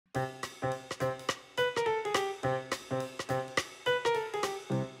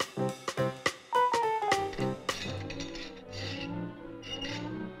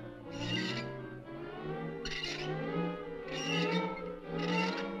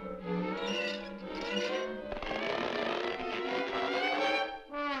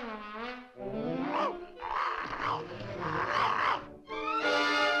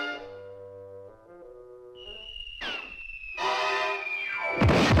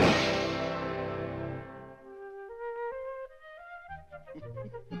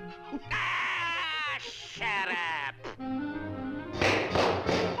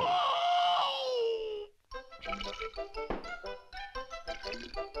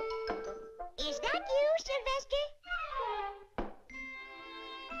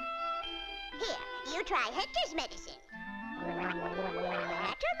you try Hector's medicine. That'll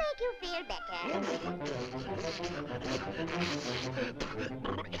make you feel better.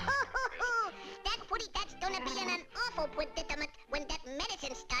 That putty tat's gonna be in an awful predicament when that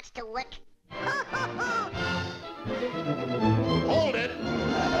medicine starts to work. Hold it!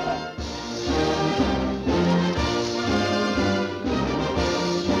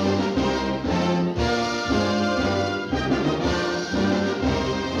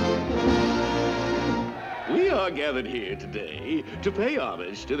 We are gathered here today to pay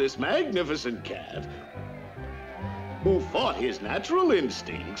homage to this magnificent cat who fought his natural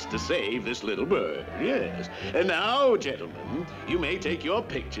instincts to save this little bird. Yes. And now, gentlemen, you may take your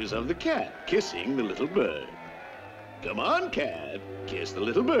pictures of the cat kissing the little bird. Come on, cat. Kiss the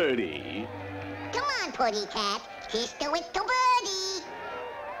little birdie. Come on, putty cat. Kiss the little birdie.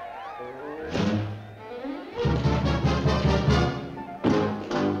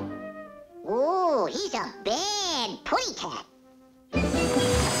 Oh, he's a bad putty cat.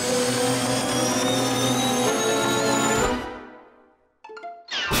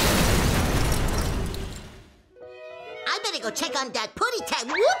 I better go check on that putty tat.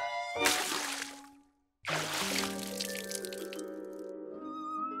 Whoop!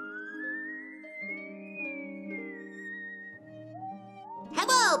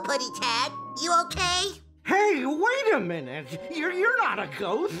 Hello, putty tat. You okay? Hey, wait a minute. You're not a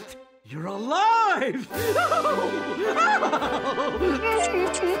ghost. You're alive.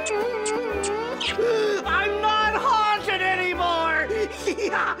 I'm not haunted anymore.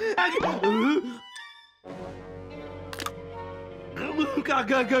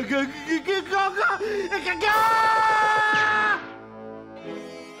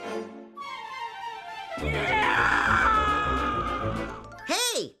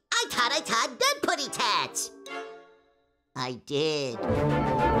 Hey, I thought I tied dead putty tats. I did.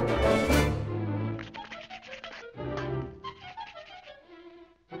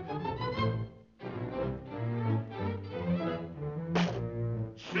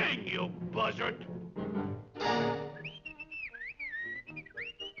 Sing, you buzzard!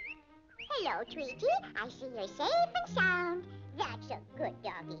 Hello, Tweety. I see you're safe and sound. That's a good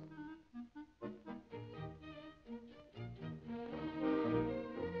doggy.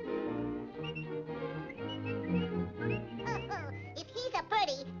 If he's a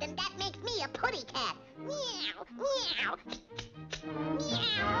birdie, then that makes me a putty cat. Meow, meow.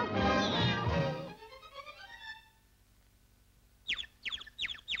 Meow, meow.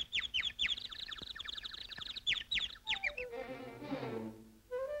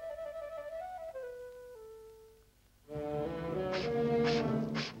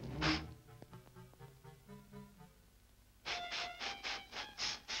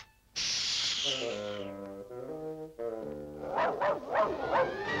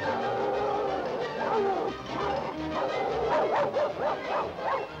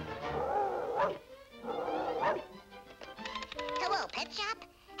 Hello, pet shop.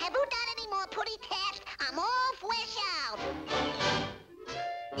 Have you done any more putty tats? I'm all fresh out.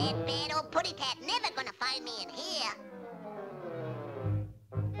 That bad old putty tat never gonna find me in here.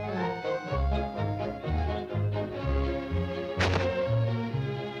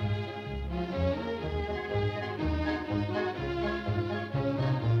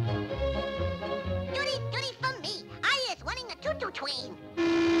 Duty for me. I is running a tutu train.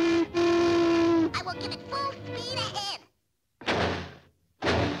 I will give it full speed ahead.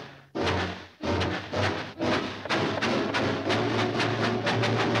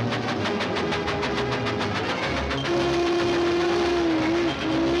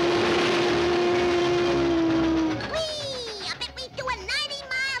 Whee! I bet we doing 90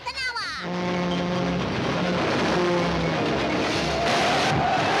 miles an hour.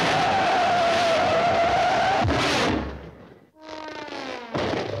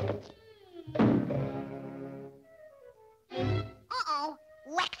 Uh-oh,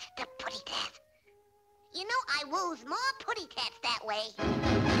 whacked the putty tat. You know, I woos more putty tats that way.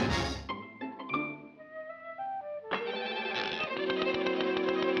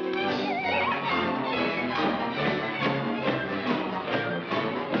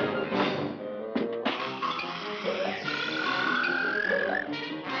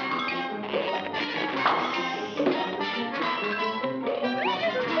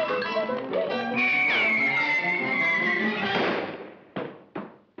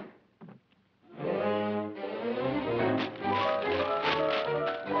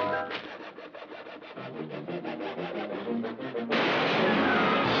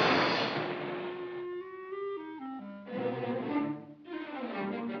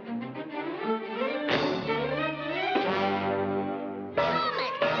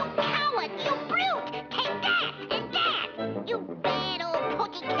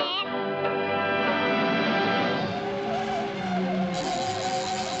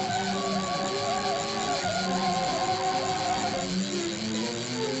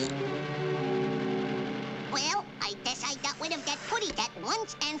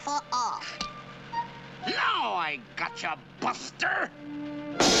 gotcha, Buster!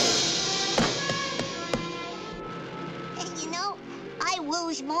 You know, I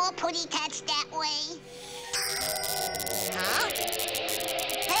lose more putty cats that way. Huh?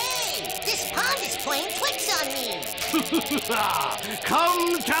 Hey! This pond is playing tricks on me!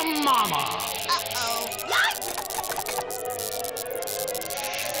 Come to Mama! Uh-oh. Yikes!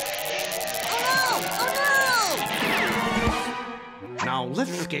 Oh no! Now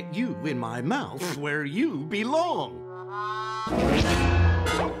let's get you in my mouth where you belong.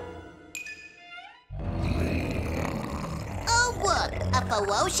 Oh, look! A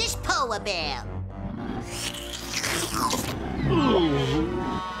ferocious polar bear.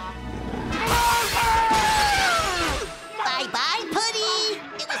 Bye-bye, Putty!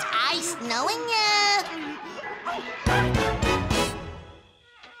 It was ice knowing ya!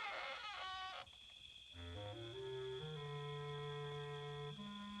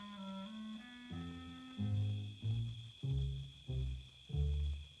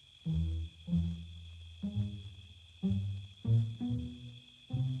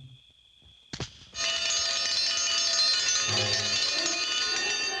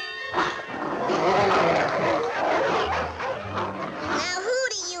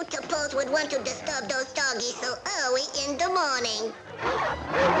 Would want to disturb those doggies so early in the morning.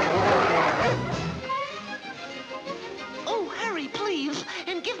 Oh, hurry, please,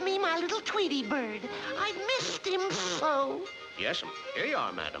 and give me my little Tweety bird. I've missed him so. Yes, here you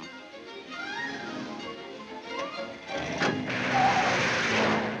are, madam.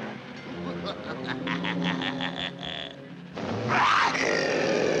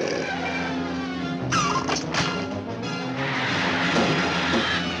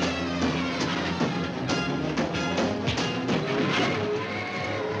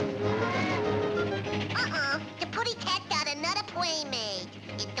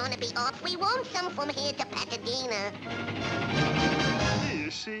 We want some from here to Pasadena.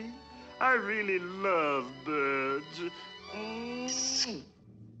 You see, I really love birds.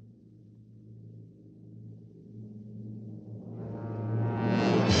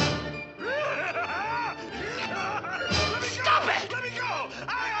 Stop it! Let me go!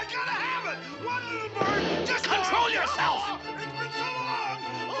 I gotta have it! One little bird, just Control yourself! It's been so long!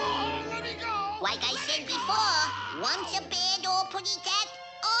 Oh, let me go! Like I said before, once a bad old putty cat,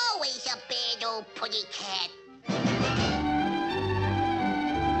 always a bad old putty cat.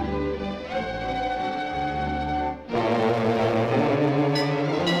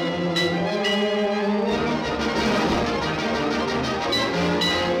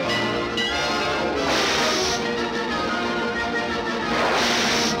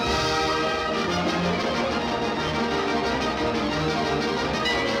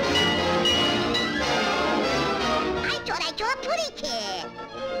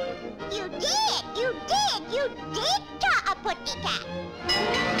 You did draw a putty cat.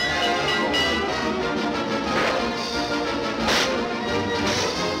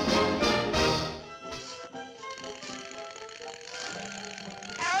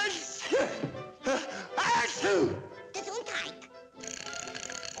 Gesundheit.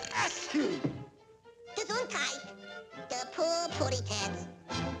 Gesundheit. The poor putty cats.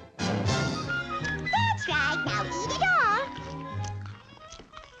 That's right. Now eat it all.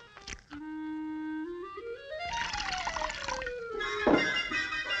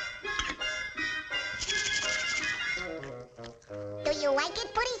 Do you like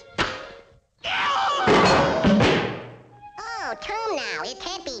it, Putty? Oh, Tom now. It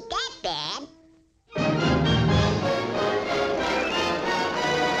can't be that bad.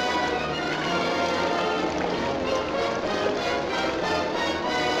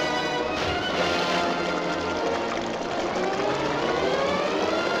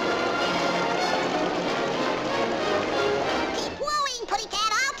 Keep worrying, Putty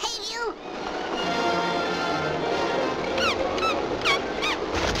Cat. I'll tame you.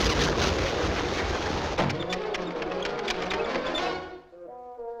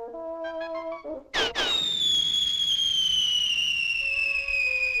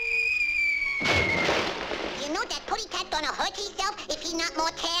 You know that Putty Cat gonna hurt himself if he's not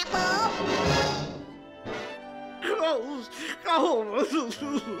more careful?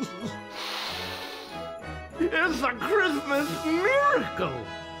 It's a Christmas miracle.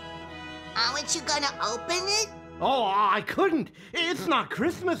 Aren't you gonna open it? Oh, I couldn't. It's not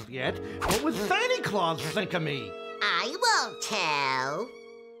Christmas yet. What would Santa Claus think of me? I won't tell.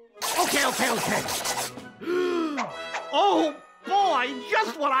 Okay. Oh, boy,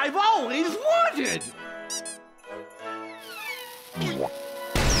 just what I've always wanted.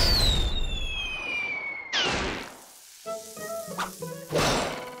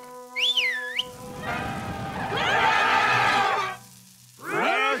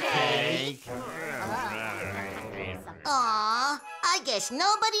 guess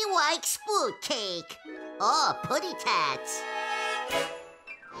nobody likes fruit cake. Or putty tats.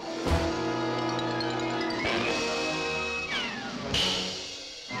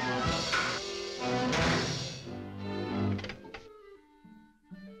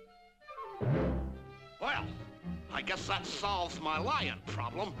 Well, I guess that solves my lion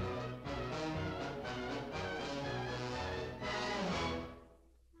problem.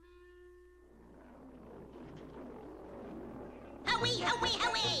 Hurry, hurry,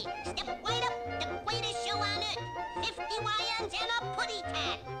 hurry! Step right up, the greatest show on earth. 50 lions and a putty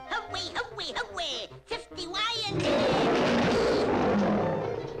tat. Hurry, hurry, hurry! 50 lions and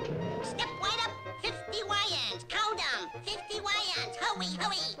Step right up, 50 lions. Count them. 50 lions. Hurry,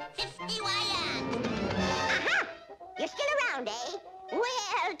 hurry! 50 lions. Aha! You're still around, eh?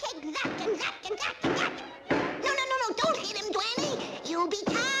 Well, take that and that and that and that. No, don't hit him, Dwanny. You'll be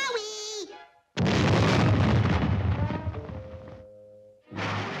Towie.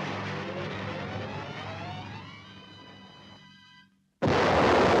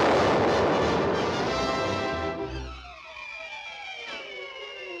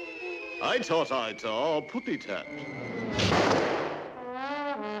 I thought I saw putty tat.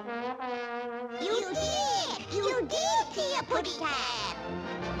 You did see a putty tat.